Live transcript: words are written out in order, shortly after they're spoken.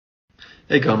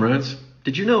Hey comrades,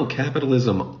 did you know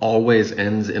capitalism always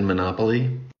ends in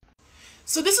monopoly?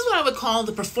 So this is what I would call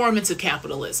the performance of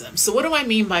capitalism. So what do I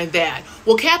mean by that?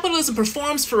 Well, capitalism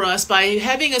performs for us by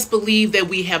having us believe that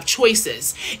we have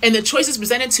choices. And the choices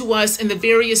presented to us in the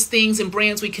various things and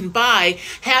brands we can buy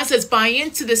has us buy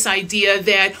into this idea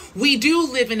that we do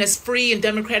live in a free and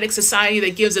democratic society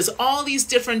that gives us all these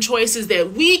different choices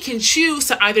that we can choose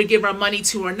to either give our money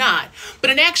to or not. But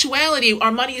in actuality,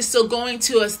 our money is still going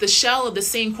to us, the shell of the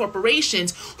same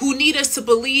corporations who need us to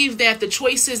believe that the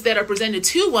choices that are presented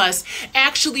to us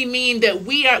actually mean that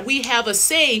we have a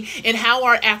say in how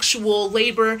our actual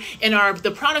labor and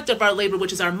the product of our labor,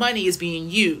 which is our money, is being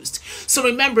used. So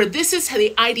remember, this is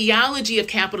the ideology of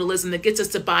capitalism that gets us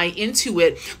to buy into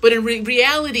it. But in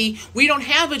reality, we don't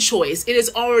have a choice. It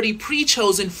is already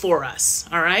pre-chosen for us.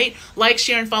 All right? Like,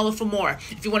 share, and follow for more.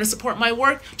 If you want to support my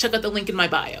work, check out the link in my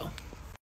bio.